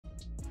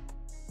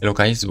Hello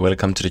guys,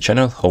 welcome to the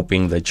channel.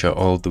 Hoping that you're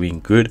all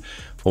doing good,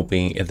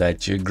 hoping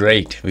that you're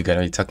great. We're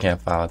gonna be talking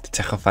about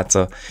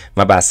Tshegofatso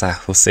Mabasa,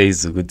 who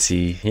says it's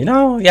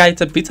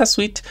a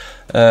bittersweet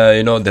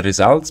the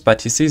results,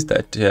 but he says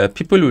that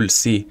people will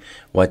see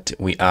what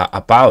we are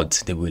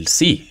about. They will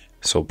see.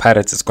 So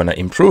Pirates is gonna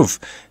improve.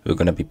 We're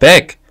gonna be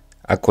back.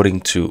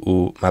 According to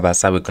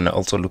Mabasa, we're gonna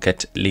also look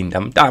at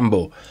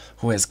Mntambo,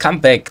 who has come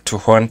back to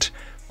haunt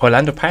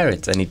Orlando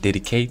Pirates, and he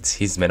dedicates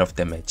his man of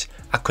the match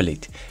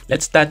accolade.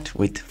 Let's start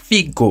with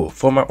Figo,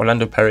 former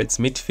Orlando Pirates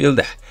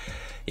midfielder.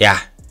 Yeah,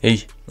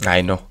 hey,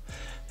 I know.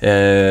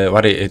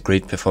 What a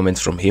great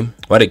performance from him.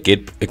 What a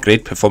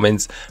great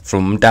performance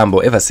from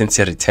Mntambo ever since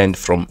he returned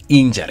from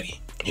injury.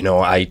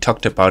 I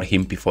talked about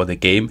him before the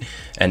game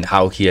and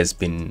how he has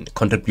been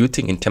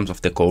contributing in terms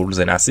of the goals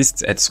and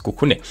assists at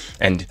Sekhukhune.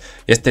 And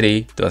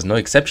yesterday, there was no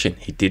exception.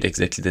 He did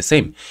exactly the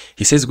same.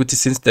 He says,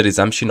 since the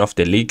resumption of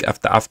the league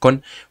after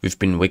AFCON, we've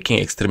been working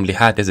extremely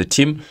hard as a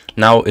team.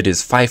 Now it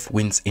is 5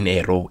 wins in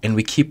a row and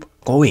we keep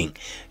going,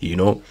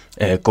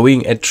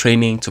 going at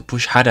training to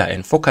push harder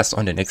and focus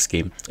on the next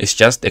game. It's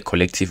just a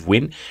collective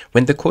win.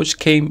 When the coach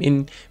came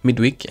in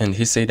midweek and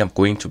he said, I'm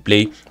going to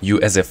play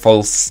you as a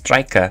false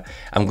striker,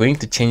 I'm going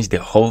to change the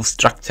whole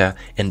structure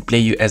and play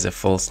you as a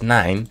false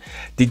 9.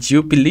 Did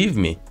you believe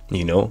me?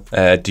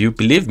 Do you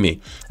believe me?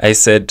 I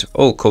said,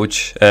 oh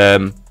coach,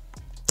 the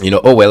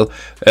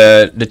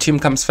team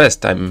comes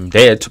first. I'm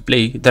there to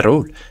play the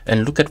role,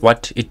 and look at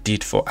what it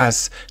did for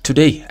us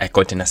today. I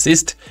got an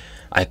assist,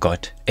 I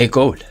got a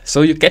goal.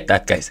 So you get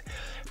that, guys.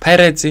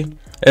 Pirates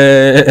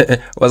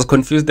was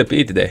confused a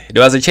bit there.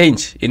 There was a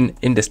change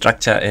in the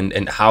structure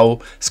and how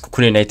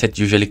Sekhukhune United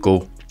usually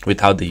go with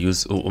how they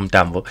use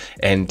Mntambo,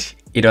 and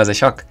it was a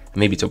shock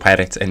maybe to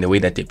Pirates and the way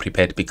that they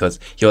prepared, because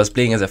he was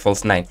playing as a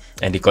false 9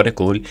 and he got a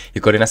goal, he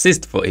got an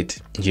assist for it.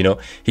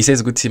 He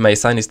says, my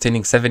son is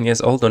turning 7 years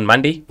old on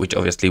Monday, which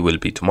obviously will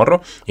be tomorrow.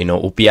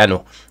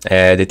 Upiano,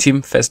 the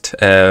team first,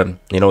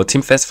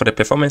 team first for the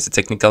performance, the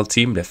technical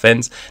team, the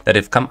fans that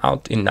have come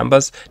out in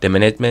numbers, the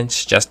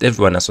management, just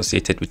everyone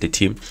associated with the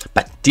team.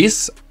 But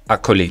this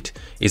accolade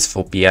is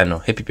for Piano.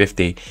 Happy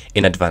birthday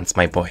in advance,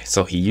 my boy.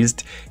 So he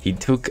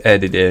took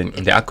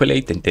the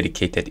accolade and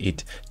dedicated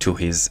it to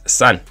his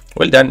son.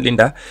 Well done,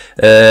 Linda.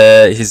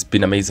 He's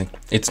been amazing.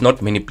 It's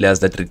not many players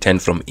that return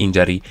from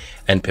injury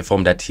and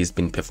perform that he's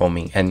been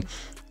performing, and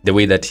the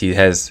way that he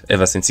has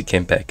ever since he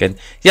came back. And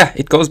yeah,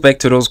 it goes back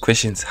to those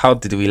questions. How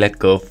did we let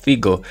go of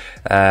Figo?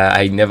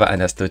 I never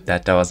understood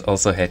that. I was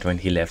also hurt when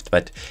he left,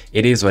 but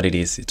it is what it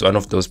is. It's one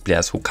of those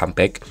players who come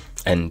back,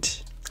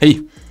 and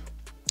hey,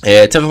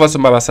 Tshegofatso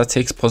Mabasa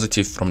takes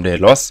positive from the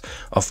loss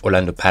of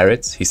Orlando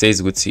Pirates. He says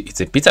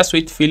it's a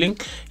bittersweet feeling.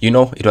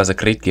 It was a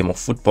great game of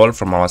football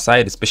from our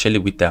side, especially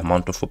with the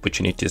amount of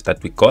opportunities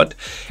that we got.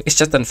 It's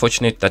just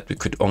unfortunate that we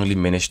could only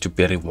manage to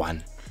bury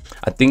one.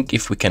 I think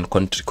if we can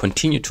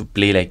continue to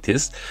play like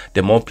this,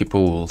 the more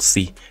people will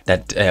see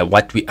that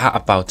what we are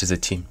about as a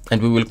team,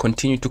 and we will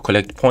continue to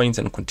collect points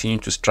and continue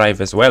to strive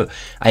as well.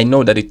 I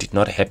know that it did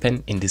not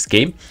happen in this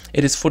game.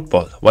 It is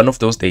football, one of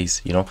those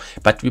days,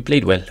 but we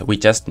played well. We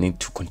just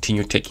need to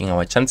continue taking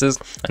our chances.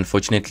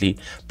 Unfortunately,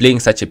 playing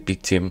such a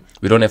big team,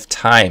 we don't have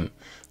time.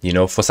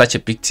 For such a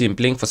big team,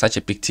 playing for such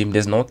a big team,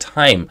 there's no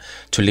time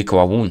to lick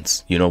our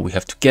wounds. We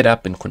have to get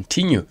up and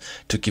continue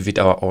to give it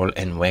our all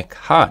and work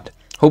hard.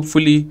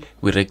 Hopefully,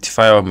 we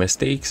rectify our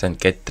mistakes and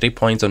get 3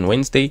 points on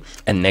Wednesday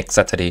and next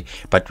Saturday.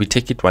 But we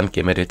take it one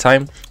game at a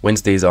time.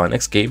 Wednesday is our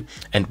next game,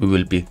 and we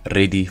will be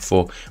ready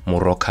for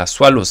Moroka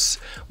Swallows.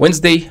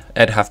 Wednesday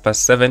at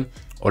 7:30,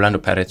 Orlando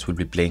Pirates will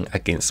be playing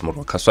against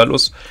Moroka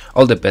Swallows.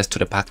 All the best to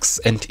the Packs.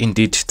 And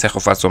indeed,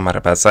 Tshegofatso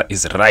Mabasa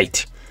is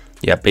right.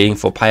 You are playing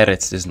for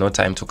Pirates. There's no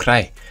time to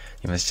cry.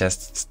 You must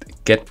just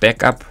get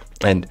back up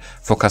and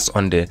focus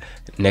on the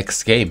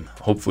next game.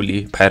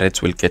 Hopefully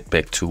Pirates will get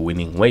back to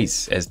winning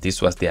ways, as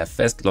this was their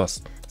first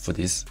loss for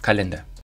this calendar.